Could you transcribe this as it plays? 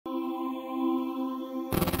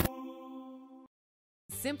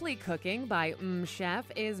Simply Cooking by MmmChef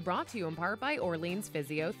is brought to you in part by Orleans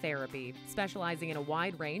Physiotherapy, specializing in a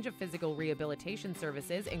wide range of physical rehabilitation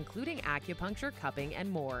services, including acupuncture, cupping,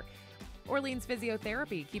 and more. Orleans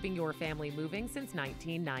Physiotherapy, keeping your family moving since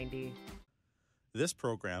 1990. This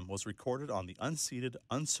program was recorded on the unceded,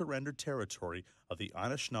 unsurrendered territory of the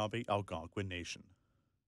Anishinaabe Algonquin Nation.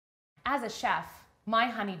 As a chef, my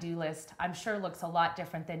honey-do list I'm sure looks a lot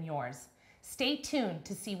different than yours. Stay tuned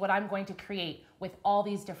to see what I'm going to create with all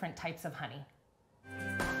these different types of honey.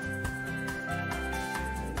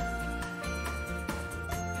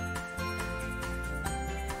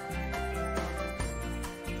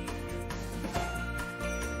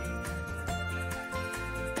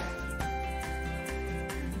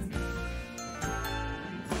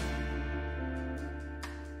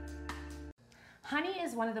 Honey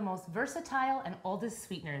is one of the most versatile and oldest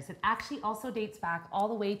sweeteners. It actually also dates back all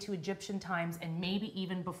the way to Egyptian times and maybe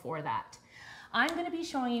even before that. I'm going to be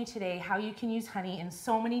showing you today how you can use honey in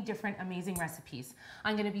so many different amazing recipes.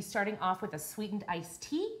 I'm going to be starting off with a sweetened iced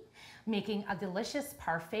tea, making a delicious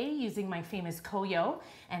parfait using my famous koyo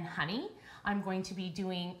and honey. I'm going to be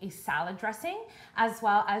doing a salad dressing, as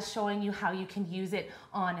well as showing you how you can use it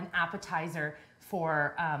on an appetizer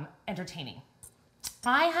for entertaining.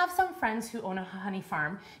 I have some friends who own a honey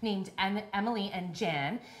farm named Emily and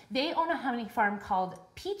Jan. They own a honey farm called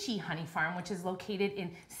Peachy Honey Farm, which is located in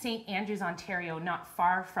St. Andrews, Ontario, not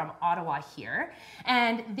far from Ottawa here.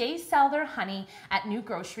 And they sell their honey at New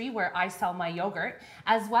Grocery, where I sell my yogurt,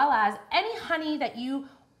 as well as any honey that you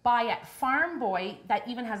buy at Farm Boy that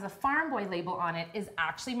even has a Farm Boy label on it is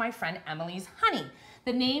actually my friend Emily's honey.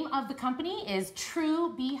 The name of the company is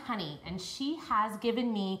True Bee Honey, and she has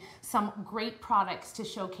given me some great products to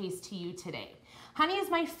showcase to you today. Honey is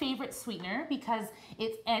my favorite sweetener because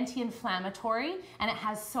it's anti-inflammatory and it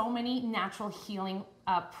has so many natural healing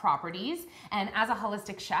properties. And as a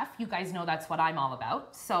holistic chef, you guys know that's what I'm all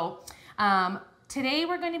about. So today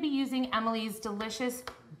we're going to be using Emily's delicious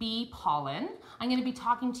bee pollen. I'm going to be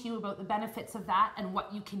talking to you about the benefits of that and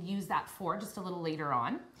what you can use that for just a little later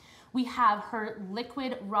on. We have her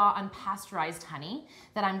liquid, raw, unpasteurized honey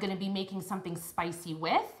that I'm going to be making something spicy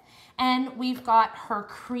with. And we've got her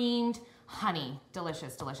creamed honey.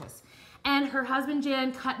 Delicious, delicious. And her husband,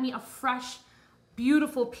 Jan, cut me a fresh,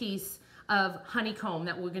 beautiful piece of honeycomb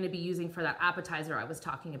that we're going to be using for that appetizer I was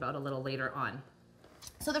talking about a little later on.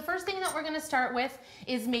 So the first thing that we're going to start with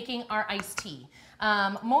is making our iced tea.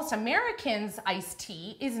 Most Americans' iced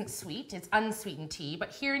tea isn't sweet, it's unsweetened tea, but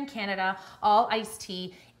here in Canada, all iced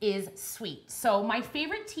tea is sweet. So my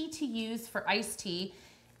favorite tea to use for iced tea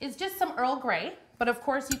is just some Earl Grey, but of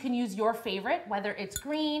course you can use your favorite, whether it's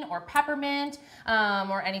green or peppermint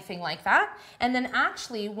or anything like that. And then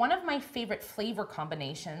actually one of my favorite flavor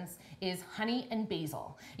combinations is honey and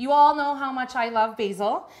basil. You all know how much I love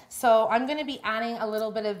basil, so I'm gonna be adding a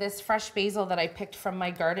little bit of this fresh basil that I picked from my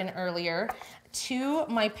garden earlier to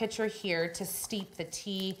my pitcher here to steep the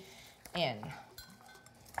tea in.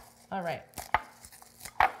 All right.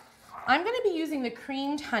 I'm gonna be using the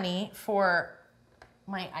creamed honey for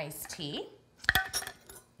my iced tea.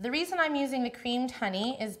 The reason I'm using the creamed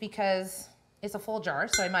honey is because it's a full jar,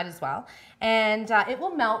 so I might as well. And it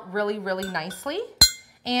will melt really, really nicely.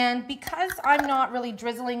 And because I'm not really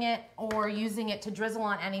drizzling it or using it to drizzle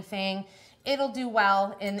on anything, it'll do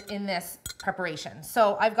well in this preparation.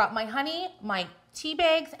 So I've got my honey, my tea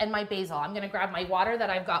bags, and my basil. I'm gonna grab my water that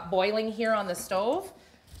I've got boiling here on the stove.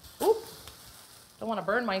 Oop, don't wanna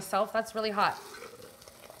burn myself, that's really hot.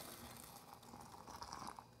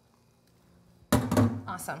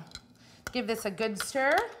 Awesome. Give this a good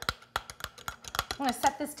stir. I'm gonna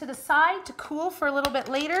set this to the side to cool for a little bit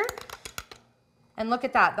later. And look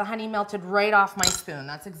at that, the honey melted right off my spoon.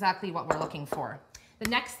 That's exactly what we're looking for. The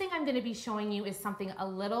next thing I'm gonna be showing you is something a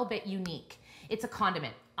little bit unique. It's a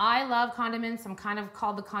condiment. I love condiments. I'm kind of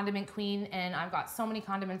called the condiment queen, and I've got so many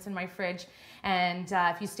condiments in my fridge. And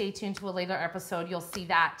if you stay tuned to a later episode, you'll see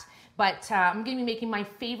that. But I'm gonna be making my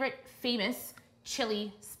favorite famous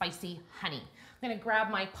chili spicy honey. I'm gonna grab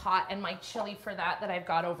my pot and my chili for that I've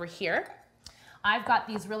got over here. I've got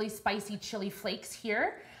these really spicy chili flakes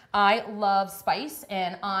here. I love spice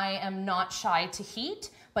and I am not shy to heat,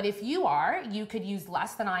 but if you are, you could use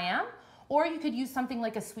less than I am, or you could use something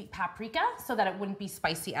like a sweet paprika so that it wouldn't be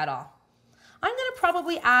spicy at all. I'm gonna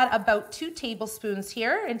probably add about 2 tablespoons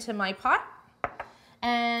here into my pot.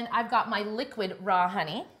 And I've got my liquid raw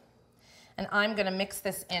honey, and I'm gonna mix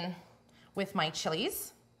this in with my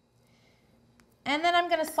chilies. And then I'm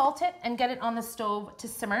gonna salt it and get it on the stove to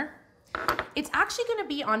simmer. It's actually gonna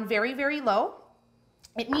be on very, very low.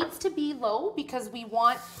 It needs to be low because we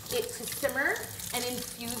want it to simmer and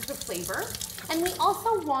infuse the flavor. And we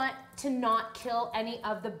also want to not kill any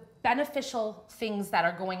of the beneficial things that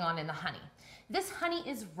are going on in the honey. This honey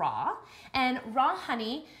is raw, and raw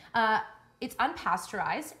honey, it's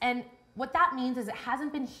unpasteurized, and what that means is it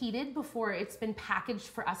hasn't been heated before it's been packaged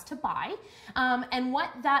for us to buy. And what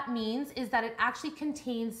that means is that it actually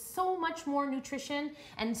contains so much more nutrition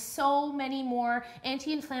and so many more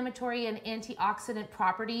anti-inflammatory and antioxidant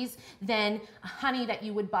properties than honey that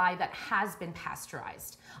you would buy that has been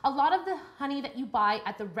pasteurized. A lot of the honey that you buy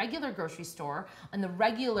at the regular grocery store in the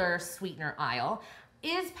regular sweetener aisle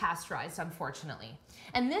is pasteurized, unfortunately.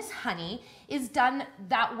 And this honey is done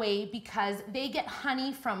that way because they get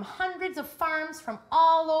honey from hundreds of farms from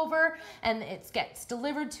all over, and it gets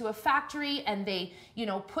delivered to a factory, and they,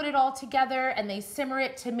 put it all together and they simmer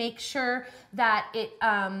it to make sure that it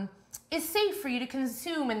is safe for you to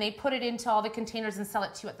consume, and they put it into all the containers and sell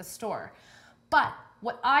it to you at the store. But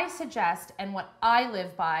what I suggest and what I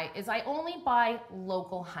live by is I only buy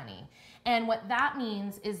local honey. And what that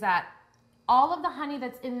means is that all of the honey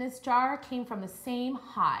that's in this jar came from the same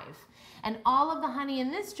hive. And all of the honey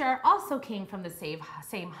in this jar also came from the same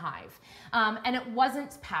hive. And it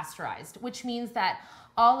wasn't pasteurized, which means that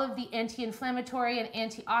all of the anti-inflammatory and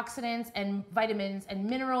antioxidants and vitamins and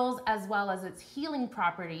minerals, as well as its healing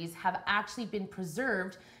properties, have actually been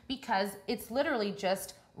preserved because it's literally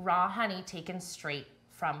just raw honey taken straight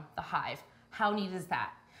from the hive. How neat is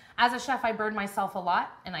that? As a chef, I burn myself a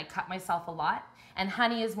lot and I cut myself a lot. And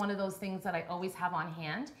honey is one of those things that I always have on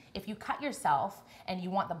hand. If you cut yourself and you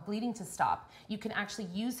want the bleeding to stop, you can actually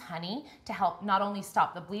use honey to help not only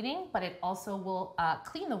stop the bleeding, but it also will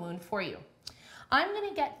clean the wound for you. I'm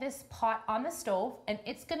gonna get this pot on the stove, and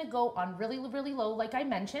it's gonna go on really, really low, like I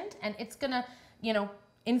mentioned, and it's gonna,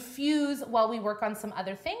 infuse while we work on some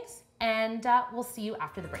other things, and we'll see you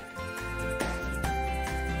after the break.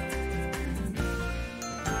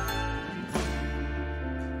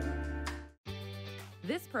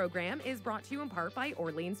 This program is brought to you in part by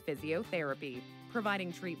Orleans Physiotherapy,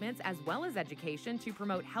 providing treatments as well as education to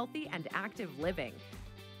promote healthy and active living.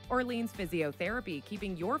 Orleans Physiotherapy,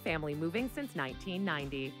 keeping your family moving since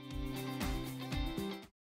 1990.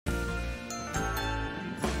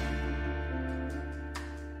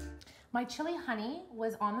 My chili honey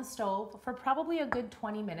was on the stove for probably a good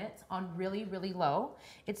 20 minutes on really, really low.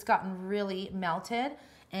 It's gotten really melted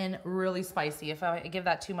and really spicy. If I give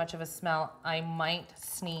that too much of a smell, I might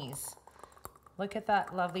sneeze. Look at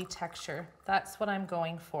that lovely texture. That's what I'm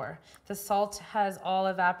going for. The salt has all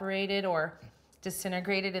evaporated or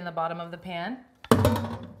disintegrated in the bottom of the pan.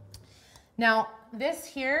 Now, this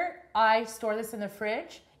here, I store this in the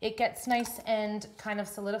fridge. It gets nice and kind of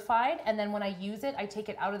solidified, and then when I use it, I take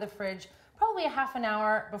it out of the fridge probably a half an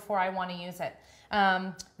hour before I want to use it.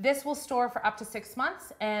 This will store for up to 6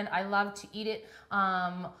 months, and I love to eat it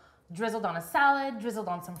drizzled on a salad, drizzled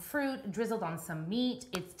on some fruit, drizzled on some meat.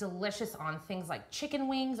 It's delicious on things like chicken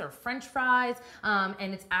wings or French fries,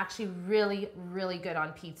 and it's actually really, really good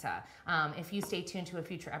on pizza. If you stay tuned to a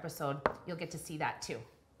future episode, you'll get to see that too.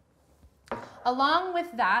 Along with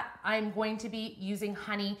that, I'm going to be using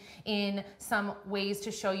honey in some ways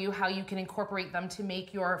to show you how you can incorporate them to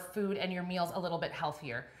make your food and your meals a little bit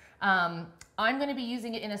healthier. I'm going to be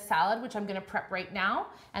using it in a salad, which I'm going to prep right now,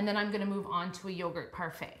 and then I'm going to move on to a yogurt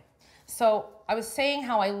parfait. So I was saying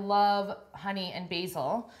how I love honey and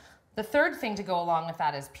basil. The third thing to go along with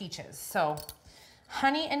that is peaches. So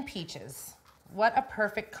honey and peaches, what a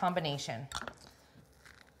perfect combination.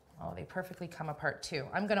 Oh, they perfectly come apart too.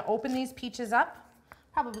 I'm gonna open these peaches up.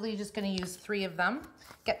 Probably just gonna use 3 of them.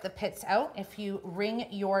 Get the pits out. If you ring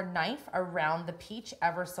your knife around the peach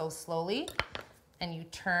ever so slowly and you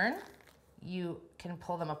turn, you can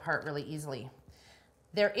pull them apart really easily.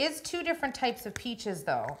 There is 2 different types of peaches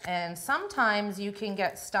though, and sometimes you can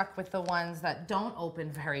get stuck with the ones that don't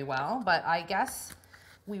open very well, but I guess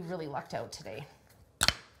we really lucked out today.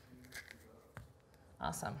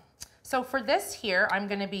 Awesome. So for this here, I'm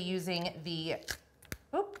gonna be using the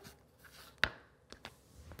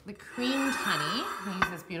creamed honey. I'm gonna use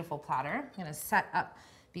this beautiful platter. I'm gonna set up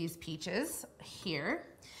these peaches here.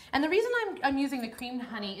 And the reason I'm using the creamed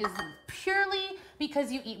honey is purely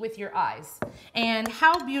because you eat with your eyes. And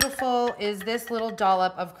how beautiful is this little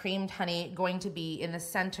dollop of creamed honey going to be in the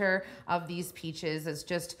center of these peaches? It's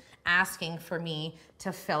just asking for me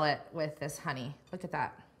to fill it with this honey. Look at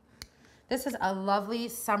that. This is a lovely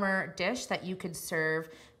summer dish that you could serve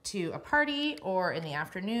to a party or in the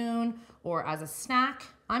afternoon or as a snack.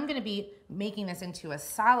 I'm gonna be making this into a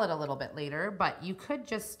salad a little bit later, but you could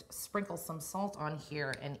just sprinkle some salt on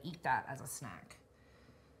here and eat that as a snack.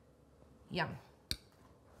 Yum.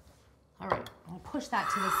 All right, I'll push that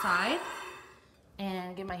to the side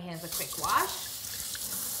and give my hands a quick wash.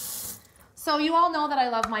 So you all know that I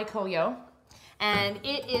love my Koyo, and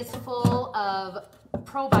it is full of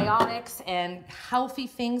probiotics and healthy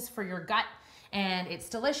things for your gut, and it's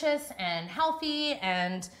delicious and healthy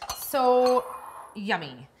and so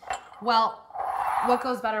yummy. Well, what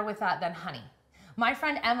goes better with that than honey? My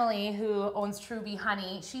friend Emily, who owns True Bee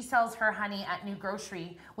Honey, she sells her honey at New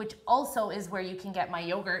Grocery, which also is where you can get my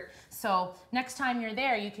yogurt. So next time you're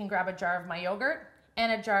there, you can grab a jar of my yogurt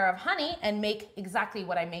and a jar of honey and make exactly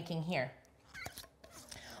what I'm making here.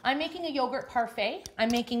 I'm making a yogurt parfait. I'm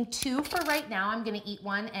making 2 for right now. I'm gonna eat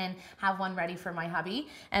one and have one ready for my hubby.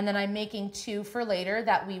 And then I'm making 2 for later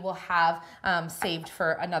that we will have saved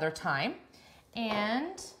for another time.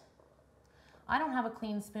 And I don't have a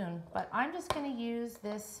clean spoon, but I'm just gonna use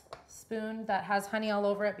this spoon that has honey all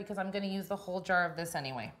over it because I'm gonna use the whole jar of this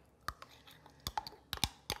anyway.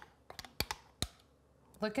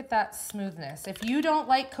 Look at that smoothness. If you don't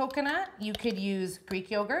like coconut, you could use Greek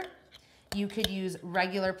yogurt. You could use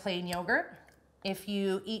regular plain yogurt. If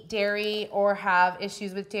you eat dairy or have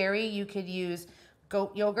issues with dairy, you could use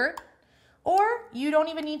goat yogurt. Or you don't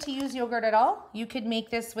even need to use yogurt at all. You could make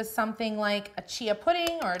this with something like a chia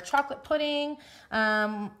pudding or a chocolate pudding,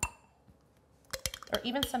 or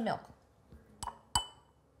even some milk.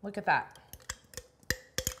 Look at that.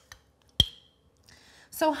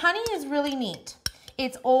 So honey is really neat.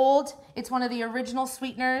 It's old, it's one of the original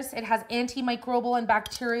sweeteners. It has antimicrobial and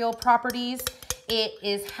bacterial properties. It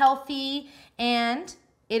is healthy and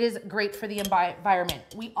it is great for the environment.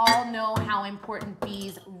 We all know how important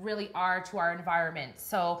bees really are to our environment.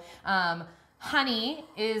 So honey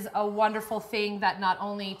is a wonderful thing that not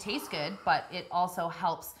only tastes good, but it also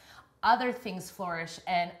helps other things flourish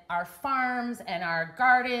and our farms and our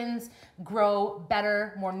gardens grow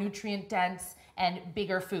better, more nutrient dense and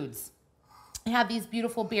bigger foods. I have these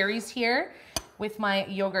beautiful berries here with my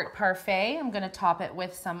yogurt parfait. I'm gonna top it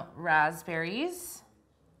with some raspberries.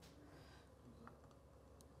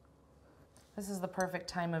 This is the perfect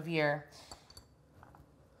time of year.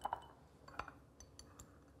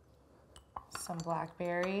 Some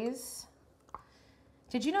blackberries.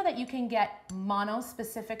 Did you know that you can get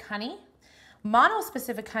mono-specific honey?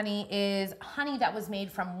 Mono-specific honey is honey that was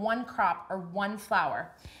made from one crop or one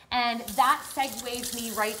flower. And that segues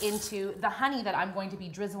me right into the honey that I'm going to be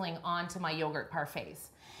drizzling onto my yogurt parfaits.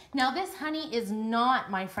 Now this honey is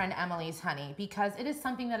not my friend Emily's honey because it is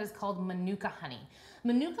something that is called Manuka honey.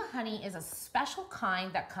 Manuka honey is a special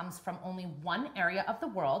kind that comes from only one area of the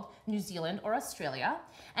world, New Zealand or Australia.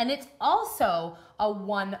 And it's also a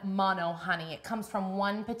one mono honey. It comes from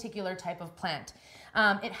one particular type of plant.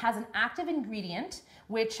 It has an active ingredient,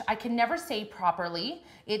 which I can never say properly.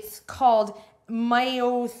 It's called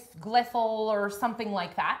myoglythol or something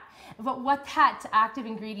like that. But what that active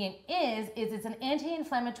ingredient is it's an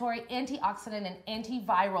anti-inflammatory, antioxidant, and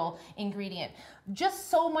antiviral ingredient. Just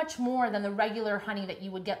so much more than the regular honey that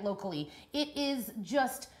you would get locally. It is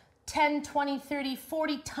just 10, 20, 30,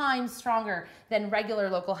 40 times stronger than regular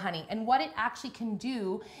local honey. And what it actually can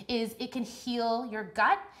do is it can heal your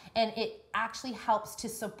gut, and it actually helps to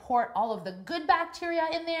support all of the good bacteria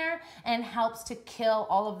in there and helps to kill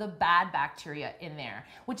all of the bad bacteria in there,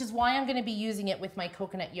 which is why I'm gonna be using it with my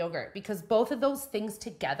coconut yogurt, because both of those things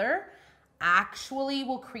together actually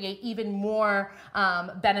will create even more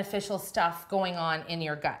beneficial stuff going on in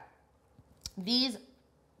your gut. These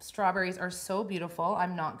strawberries are so beautiful.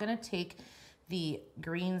 I'm not gonna take the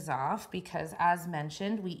greens off because, as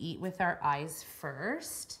mentioned, we eat with our eyes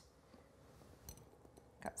first.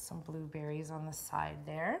 Got some blueberries on the side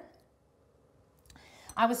there.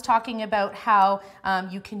 I was talking about how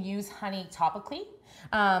you can use honey topically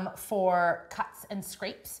for cuts and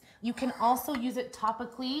scrapes. You can also use it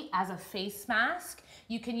topically as a face mask.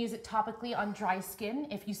 You can use it topically on dry skin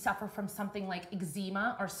if you suffer from something like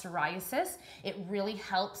eczema or psoriasis. It really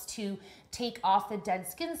helps to take off the dead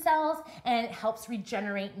skin cells and it helps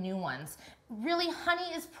regenerate new ones. Really,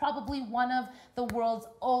 honey is probably one of the world's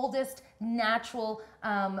oldest natural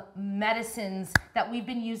medicines that we've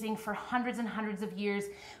been using for hundreds and hundreds of years.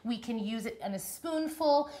 We can use it in a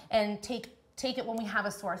spoonful and take it when we have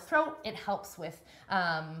a sore throat. It helps with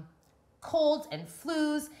colds and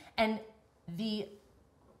flus, and the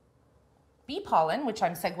bee pollen, which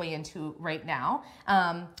I'm segueing into right now,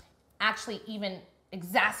 actually even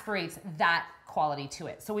exasperates that quality to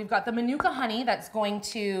it. So we've got the Manuka honey that's going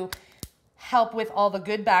to help with all the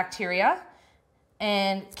good bacteria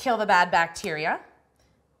and kill the bad bacteria.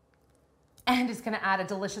 And it's gonna add a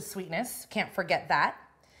delicious sweetness, can't forget that.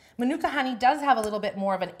 Manuka honey does have a little bit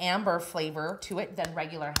more of an amber flavor to it than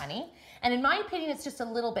regular honey. And in my opinion, it's just a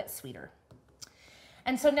little bit sweeter.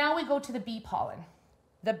 And so now we go to the bee pollen.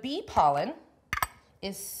 The bee pollen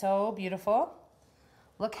is so beautiful.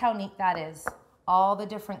 Look how neat that is. All the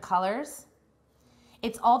different colors.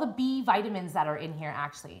 It's all the B vitamins that are in here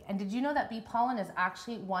actually. And did you know that bee pollen is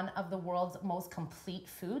actually one of the world's most complete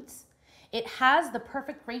foods? It has the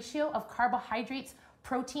perfect ratio of carbohydrates,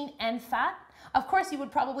 protein, and fat. Of course, you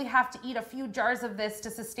would probably have to eat a few jars of this to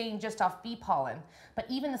sustain just off bee pollen. But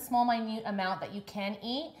even the small, minute amount that you can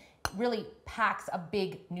eat really packs a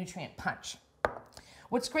big nutrient punch.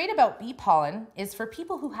 What's great about bee pollen is for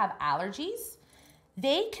people who have allergies,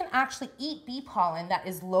 they can actually eat bee pollen that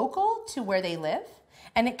is local to where they live,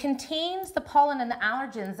 and it contains the pollen and the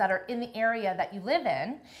allergens that are in the area that you live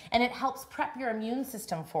in, and it helps prep your immune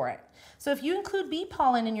system for it. So if you include bee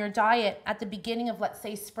pollen in your diet at the beginning of, let's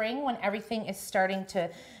say, spring, when everything is starting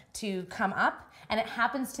to come up, and it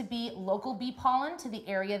happens to be local bee pollen to the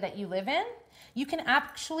area that you live in, you can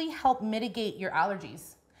actually help mitigate your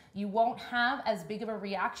allergies. You won't have as big of a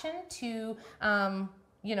reaction to,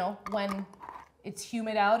 you know, when it's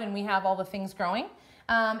humid out and we have all the things growing.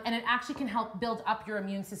 And it actually can help build up your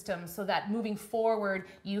immune system so that moving forward,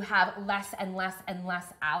 you have less and less and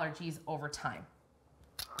less allergies over time.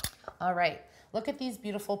 All right, look at these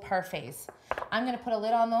beautiful parfaits. I'm gonna put a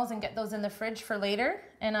lid on those and get those in the fridge for later.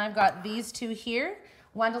 And I've got these two here.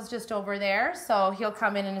 Wendell's just over there, so he'll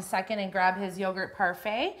come in a second and grab his yogurt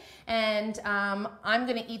parfait. And I'm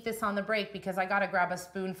gonna eat this on the break because I gotta grab a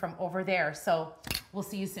spoon from over there. So we'll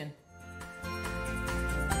see you soon.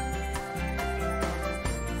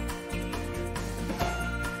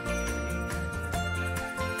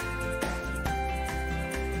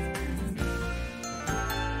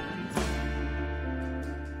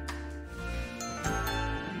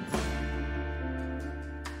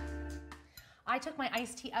 I took my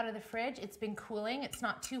iced tea out of the fridge. It's been cooling. It's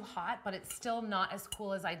not too hot, but it's still not as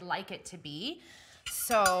cool as I'd like it to be.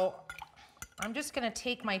 So I'm just gonna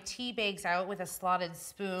take my tea bags out with a slotted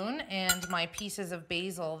spoon and my pieces of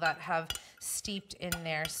basil that have steeped in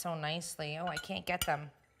there so nicely. Oh, I can't get them.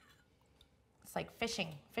 It's like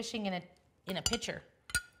fishing in a pitcher.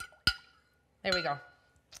 There we go.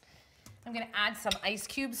 I'm gonna add some ice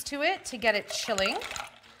cubes to it to get it chilling.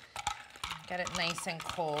 Get it nice and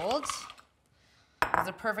cold. There's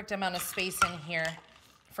a perfect amount of space in here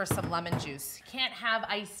for some lemon juice. Can't have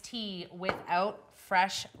iced tea without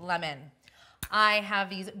fresh lemon. I have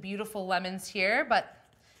these beautiful lemons here, but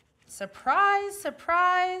surprise,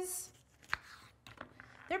 surprise,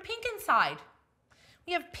 they're pink inside.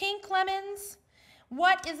 We have pink lemons.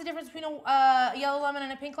 What is the difference between a yellow lemon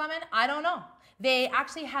and a pink lemon? I don't know. They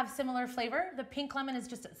actually have similar flavor. The pink lemon is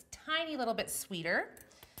just a tiny little bit sweeter.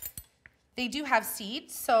 They do have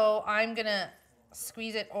seeds, so I'm gonna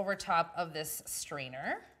squeeze it over top of this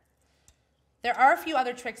strainer. There are a few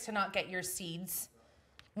other tricks to not get your seeds.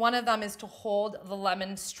 One of them is to hold the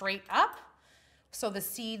lemon straight up, so the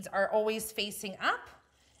seeds are always facing up,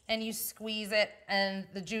 and you squeeze it and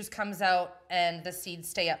the juice comes out and the seeds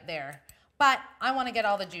stay up there. But I want to get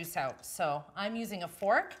all the juice out, so I'm using a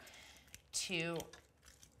fork to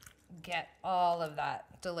get all of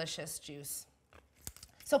that delicious juice.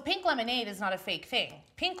 So pink lemonade is not a fake thing.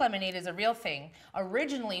 Pink lemonade is a real thing.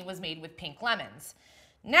 Originally was made with pink lemons.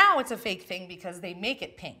 Now it's a fake thing because they make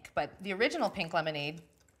it pink, but the original pink lemonade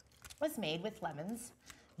was made with lemons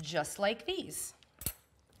just like these.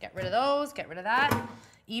 Get rid of those, get rid of that.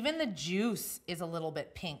 Even the juice is a little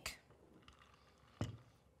bit pink.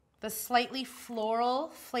 The slightly floral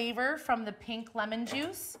flavor from the pink lemon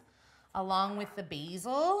juice along with the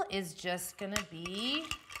basil is just gonna be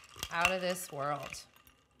out of this world.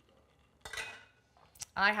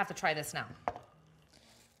 I have to try this now.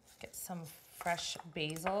 Get some fresh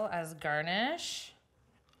basil as garnish.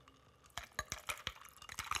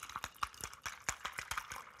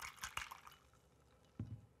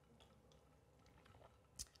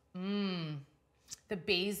 The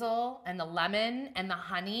basil and the lemon and the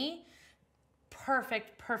honey,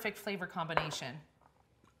 perfect, perfect flavor combination.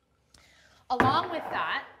 Along with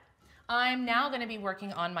that, I'm now gonna be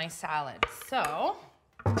working on my salad. So,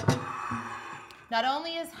 not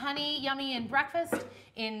only is honey yummy in breakfast,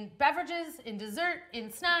 in beverages, in dessert,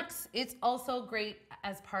 in snacks, it's also great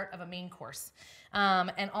as part of a main course,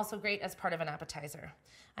 and also great as part of an appetizer.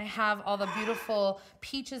 I have all the beautiful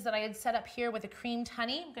peaches that I had set up here with the creamed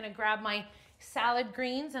honey. I'm gonna grab my salad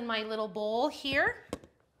greens in my little bowl here.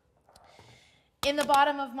 In the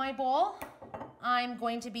bottom of my bowl, I'm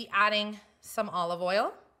going to be adding some olive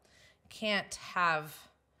oil. Can't have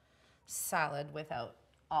salad without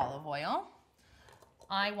olive oil.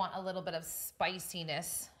 I want a little bit of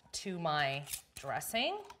spiciness to my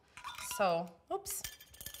dressing, So, oops,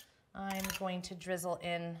 I'm going to drizzle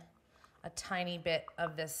in a tiny bit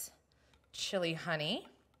of this chili honey.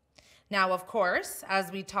 Now, of course,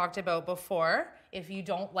 as we talked about before, if you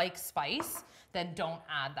don't like spice, then don't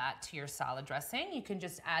add that to your salad dressing. You can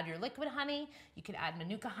just add your liquid honey, you can add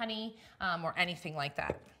Manuka honey, or anything like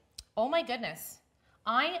that. Oh my goodness,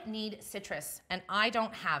 I need citrus and I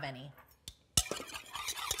don't have any.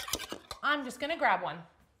 I'm just gonna grab one.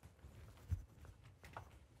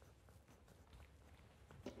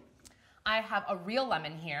 I have a real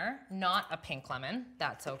lemon here, not a pink lemon.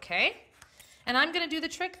 That's okay. And I'm gonna do the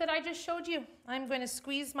trick that I just showed you. I'm going to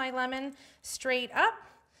squeeze my lemon straight up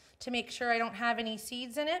to make sure I don't have any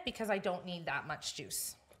seeds in it because I don't need that much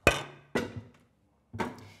juice.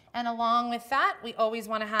 And along with that, we always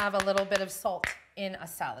wanna have a little bit of salt in a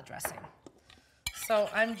salad dressing. So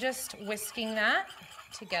I'm just whisking that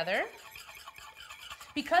together.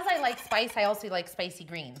 Because I like spice, I also like spicy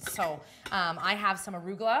greens. So I have some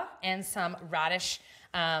arugula and some radish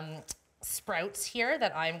sprouts here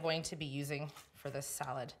that I'm going to be using for this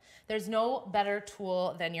salad. There's no better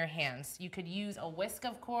tool than your hands. You could use a whisk,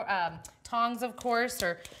 of course, tongs, of course,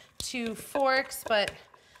 or 2 forks, but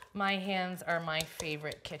my hands are my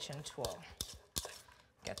favorite kitchen tool.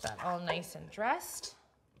 Get that all nice and dressed.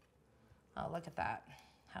 Oh, look at that.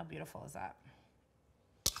 How beautiful is that?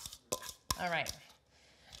 All right.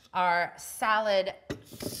 Our salad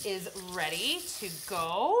is ready to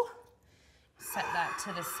go. Set that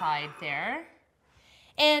to the side there.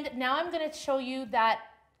 And now I'm gonna show you that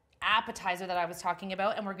appetizer that I was talking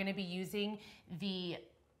about, and we're gonna be using the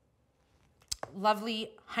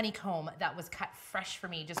lovely honeycomb that was cut fresh for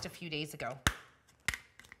me just a few days ago.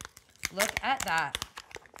 Look at that.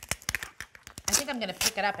 I think I'm gonna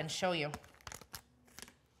pick it up and show you.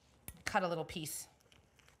 Cut a little piece.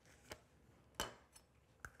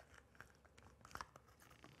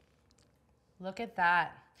 Look at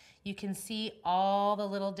that. You can see all the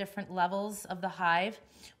little different levels of the hive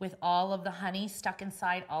with all of the honey stuck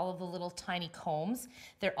inside all of the little tiny combs.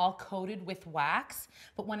 They're all coated with wax,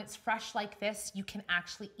 but when it's fresh like this, you can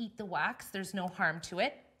actually eat the wax. There's no harm to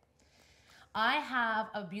it. I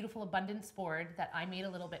have a beautiful abundance board that I made a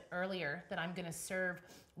little bit earlier that I'm gonna serve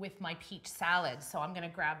with my peach salad, so I'm gonna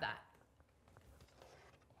grab that.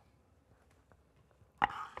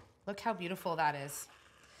 Look how beautiful that is.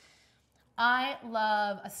 I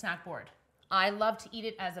love a snack board. I love to eat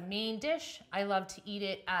it as a main dish. I love to eat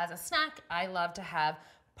it as a snack. I love to have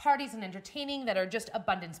parties and entertaining that are just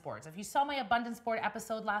abundance boards. If you saw my abundance board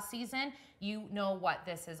episode last season, you know what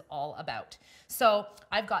this is all about. So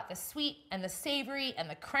I've got the sweet and the savory and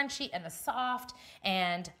the crunchy and the soft,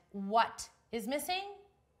 and what is missing?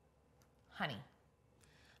 Honey.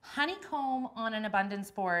 Honeycomb on an abundance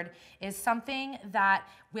board is something that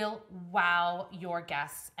will wow your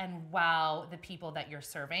guests and wow the people that you're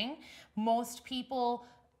serving. Most people,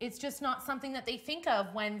 it's just not something that they think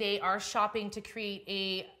of when they are shopping to create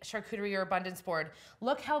a charcuterie or abundance board.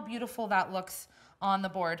 Look how beautiful that looks on the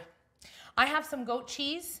board. I have some goat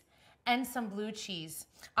cheese and some blue cheese.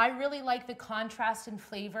 I really like the contrast and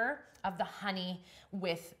flavor of the honey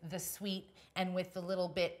with the sweet and with the little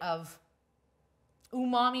bit of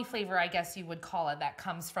umami flavor, I guess you would call it, that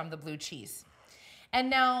comes from the blue cheese. And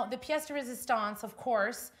now the pièce de résistance, of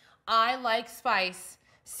course, I like spice,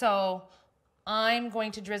 so I'm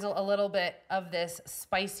going to drizzle a little bit of this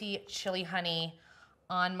spicy chili honey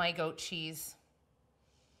on my goat cheese.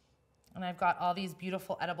 And I've got all these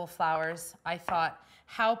beautiful edible flowers. I thought,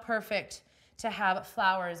 how perfect to have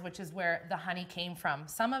flowers, which is where the honey came from.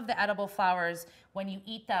 Some of the edible flowers, when you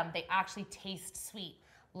eat them, they actually taste sweet,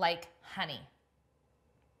 like honey.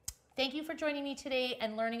 Thank you for joining me today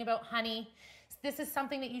and learning about honey. This is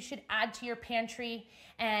something that you should add to your pantry,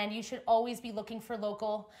 and you should always be looking for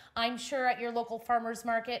local. I'm sure at your local farmer's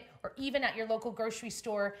market or even at your local grocery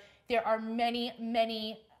store, there are many,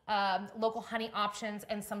 many local honey options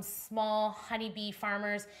and some small honeybee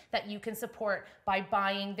farmers that you can support by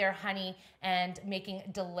buying their honey and making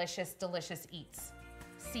delicious, delicious eats.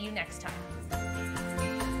 See you next time.